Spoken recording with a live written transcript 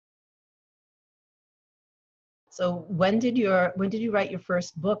So when did you write your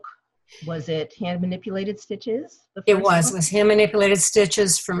first book? Was it Hand Manipulated Stitches? The It first was. one? It was Hand Manipulated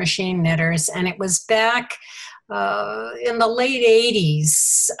Stitches for Machine Knitters, and it was back in the late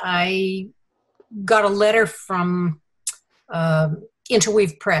 80s. I got a letter from uh,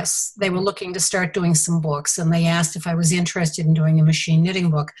 Interweave Press. They were looking to start doing some books, and they asked if I was interested in doing a machine knitting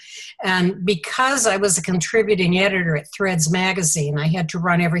book. And because I was a contributing editor at Threads magazine, I had to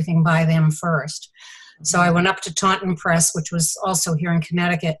run everything by them first. So I went up to Taunton Press, which was also here in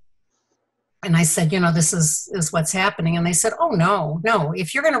Connecticut, and I said, this is what's happening. And they said, oh, no,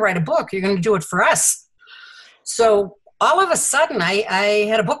 if you're going to write a book, you're going to do it for us. So all of a sudden, I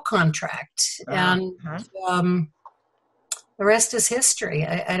had a book contract, and the rest is history.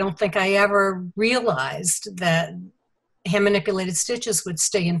 I don't think I ever realized that Hand Manipulated Stitches would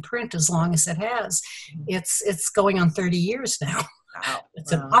stay in print as long as it has. It's going on 30 years now. Wow.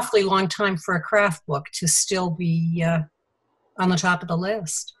 It's an awfully long time for a craft book to still be on the top of the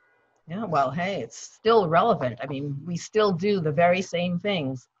list. Yeah, well, hey, it's still relevant. I mean, we still do the very same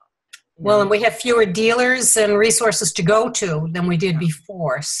things. Well, and we have fewer dealers and resources to go to than we did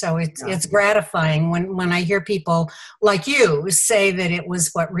before. So it's gratifying when I hear people like you say that it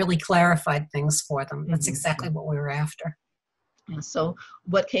was what really clarified things for them. That's exactly what we were after. So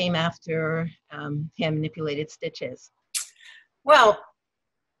what came after Hand Manipulated Stitches? Well,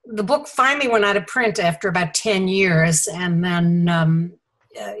 the book finally went out of print after about 10 years, and then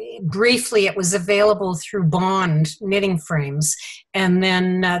briefly it was available through Bond knitting frames, and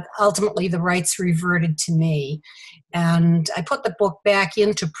then ultimately the rights reverted to me. And I put the book back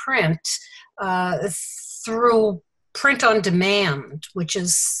into print through print on demand, which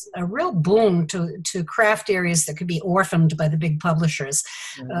is a real boon to craft areas that could be orphaned by the big publishers.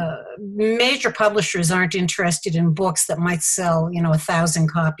 Major publishers aren't interested in books that might sell 1,000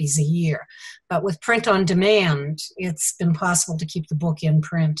 copies a year. But with print on demand, it's been possible to keep the book in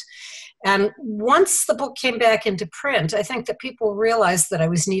print. And once the book came back into print, I think that people realized that I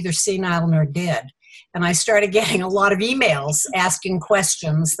was neither senile nor dead. And I started getting a lot of emails asking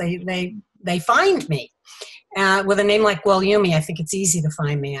questions. They find me. With a name like Guagliumi, I think it's easy to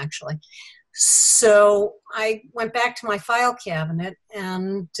find me, actually. So I went back to my file cabinet,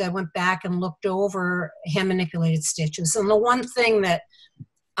 and I went back and looked over Hand Manipulated Stitches. And the one thing that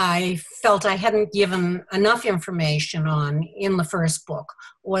I felt I hadn't given enough information on in the first book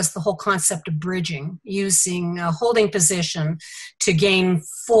was the whole concept of bridging, using a holding position to gain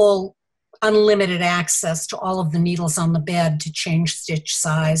full unlimited access to all of the needles on the bed to change stitch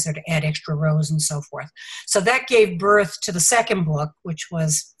size or to add extra rows and so forth. So that gave birth to the second book, which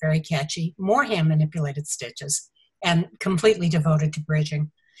was very catchy, more Hand Manipulated Stitches, and completely devoted to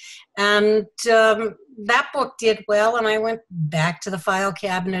bridging. And that book did well, and I went back to the file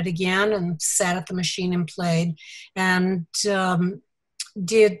cabinet again and sat at the machine and played, and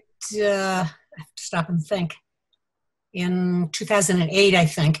did, I have to stop and think, in 2008, I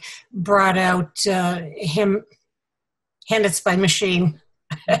think, brought out Hand Knits by Machine.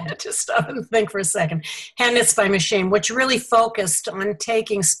 To stop and think for a second. Hand Knits by Machine, which really focused on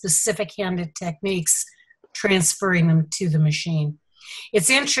taking specific handed techniques, transferring them to the machine. It's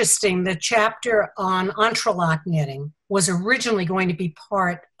interesting, the chapter on entrelac knitting was originally going to be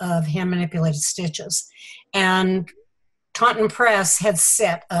part of Hand Manipulated Stitches. And Taunton Press had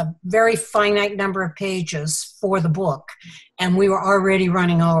set a very finite number of pages for the book, and we were already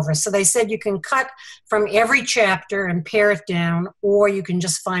running over. So they said you can cut from every chapter and pare it down, or you can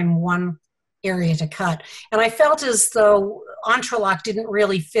just find one area to cut. And I felt as though entrelac didn't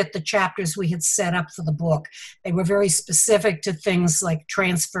really fit the chapters we had set up for the book. They were very specific to things like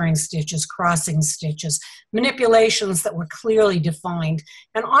transferring stitches, crossing stitches, manipulations that were clearly defined.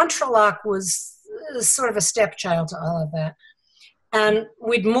 And entrelac was sort of a stepchild to all of that. And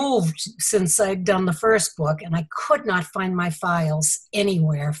we'd moved since I'd done the first book, and I could not find my files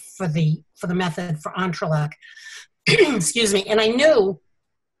anywhere for the method for entrelac. Excuse me. And I knew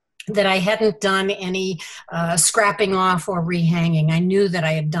that I hadn't done any scrapping off or rehanging. I knew that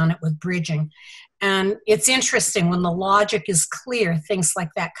I had done it with bridging. And it's interesting, when the logic is clear, things like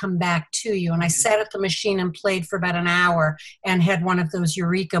that come back to you. And I sat at the machine and played for about an hour and had one of those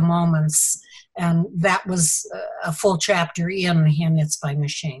eureka moments. And that was a full chapter in Hand Knits by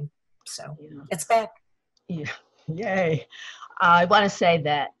Machine. So it's back. Yeah. Yay. I want to say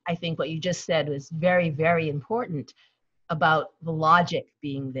that I think what you just said was very, very important about the logic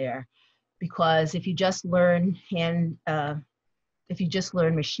being there. Because if you just learn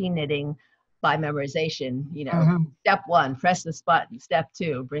machine knitting by memorization, step one, press this button, step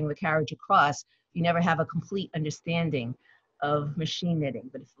two, bring the carriage across, you never have a complete understanding of machine knitting.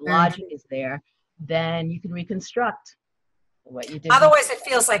 But if the logic is there, then you can reconstruct what you did. Otherwise, it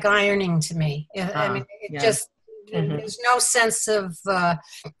feels like ironing to me. I mean, it yeah. just, there's no sense of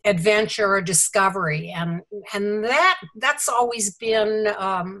adventure or discovery. And that's always been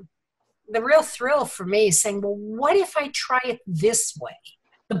the real thrill for me, saying, well, what if I try it this way?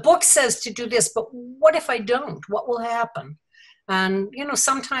 The book says to do this, but what if I don't? What will happen? And, you know,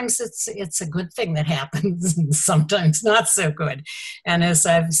 sometimes it's a good thing that happens and sometimes not so good. And as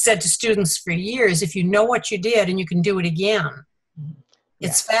I've said to students for years, if you know what you did and you can do it again,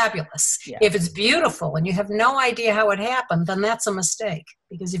 it's fabulous. Yeah. If it's beautiful and you have no idea how it happened, then that's a mistake.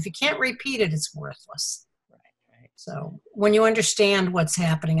 Because if you can't repeat it, it's worthless. Right. So when you understand what's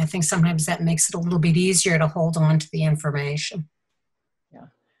happening, I think sometimes that makes it a little bit easier to hold on to the information. Yeah.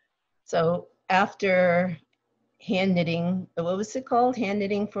 So after hand knitting, what was it called? Hand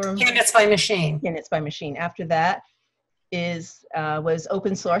knitting for? Hand knits by machine. Hand knits by machine. After that was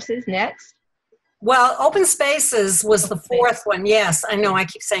open sources next? Well, open spaces was the fourth one. Yes, I know I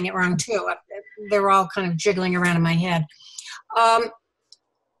keep saying it wrong too. They're all kind of jiggling around in my head.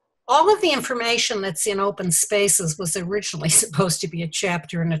 All of the information that's in open spaces was originally supposed to be a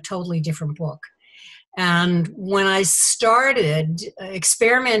chapter in a totally different book. And when I started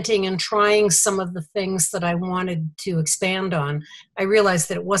experimenting and trying some of the things that I wanted to expand on, I realized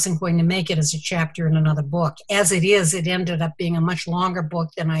that it wasn't going to make it as a chapter in another book. As it is, it ended up being a much longer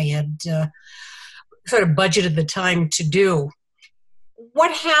book than I had sort of budgeted the time to do.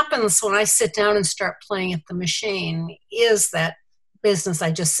 What happens when I sit down and start playing at the machine is that business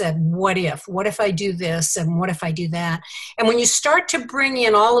I just said, what if I do this and what if I do that? And when you start to bring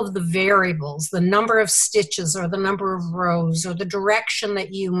in all of the variables, the number of stitches or the number of rows or the direction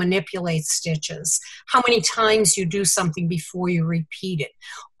that you manipulate stitches, how many times you do something before you repeat it,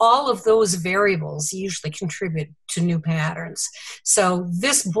 all of those variables usually contribute to new patterns. So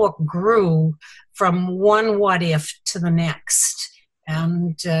this book grew from one what if to the next.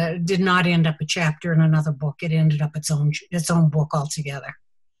 And did not end up a chapter in another book. It ended up its own book altogether.